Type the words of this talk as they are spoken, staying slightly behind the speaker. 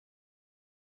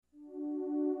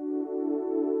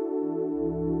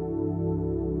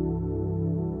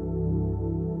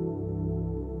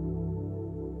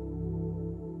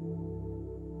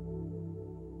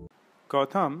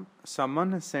Gautam,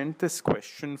 someone has sent this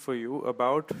question for you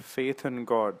about faith in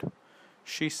God.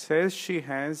 She says she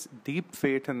has deep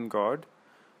faith in God,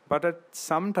 but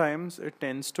sometimes it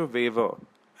tends to waver.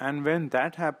 And when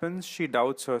that happens, she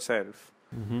doubts herself.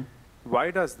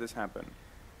 Why does this happen?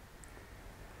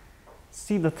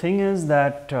 See, the thing is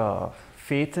that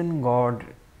faith in God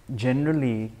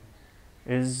generally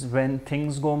is when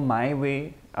things go my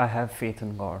way, I have faith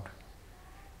in God.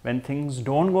 When things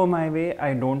don't go my way,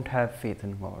 I don't have faith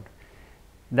in God.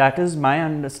 That is my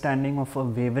understanding of a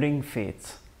wavering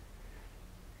faith.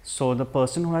 So the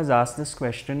person who has asked this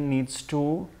question needs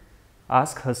to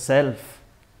ask herself,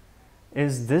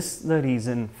 is this the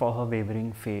reason for her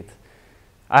wavering faith?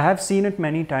 I have seen it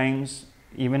many times,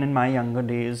 even in my younger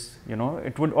days.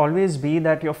 It would always be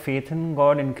that your faith in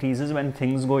God increases when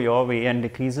things go your way and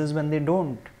decreases when they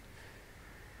don't.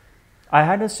 I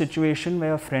had a situation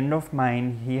where a friend of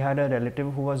mine, he had a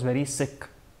relative who was very sick,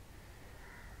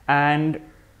 and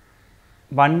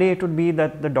one day it would be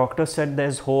that the doctor said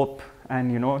there's hope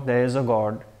and there is a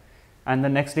God, and the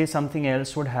next day something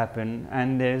else would happen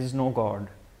and there is no God.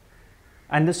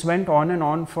 And this went on and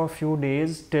on for a few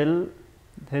days till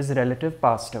his relative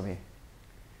passed away.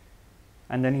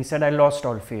 And then he said, I lost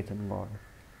all faith in God.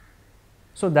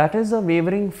 So that is a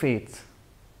wavering faith.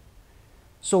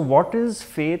 So what is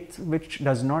faith which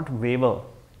does not waver?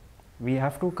 We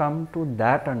have to come to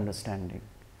that understanding.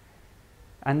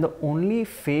 And the only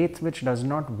faith which does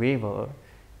not waver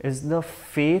is the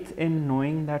faith in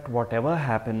knowing that whatever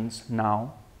happens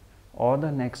now or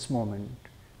the next moment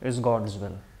is God's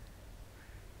will.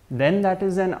 Then that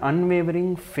is an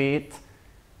unwavering faith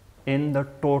in the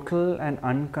total and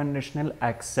unconditional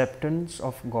acceptance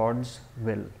of God's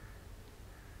will.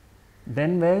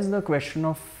 Then where is the question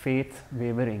of faith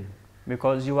wavering?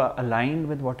 Because you are aligned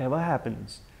with whatever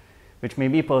happens, which may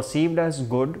be perceived as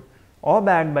good or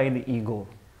bad by the ego.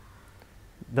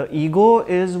 The ego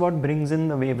is what brings in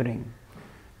the wavering.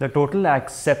 The total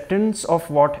acceptance of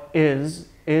what is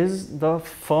the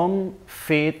firm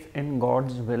faith in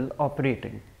God's will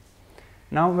operating.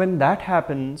 Now when that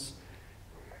happens,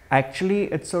 actually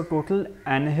it's a total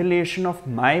annihilation of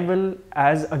my will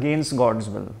as against God's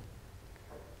will.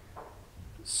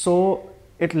 So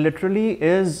it literally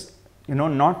is,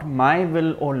 not my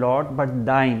will, O Lord, but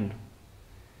thine.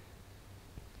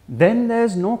 Then there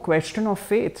is no question of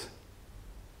faith.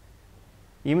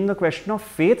 Even the question of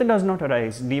faith does not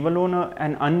arise, leave alone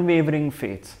an unwavering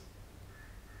faith.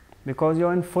 Because you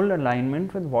are in full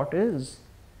alignment with what is,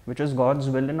 which is God's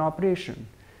will in operation.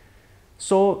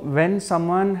 So when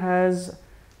someone has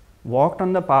walked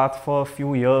on the path for a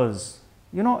few years,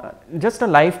 just a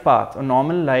life path, a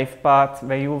normal life path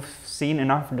where you've seen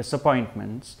enough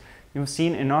disappointments, you've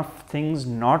seen enough things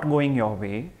not going your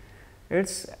way,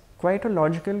 it's quite a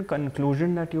logical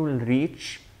conclusion that you will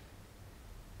reach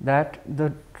that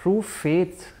the true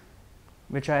faith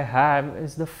which I have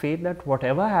is the faith that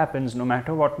whatever happens, no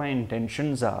matter what my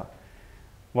intentions are,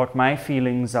 what my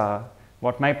feelings are,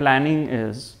 what my planning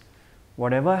is,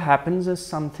 whatever happens is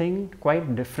something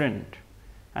quite different.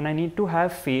 And I need to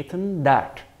have faith in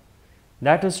that.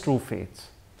 That is true faith.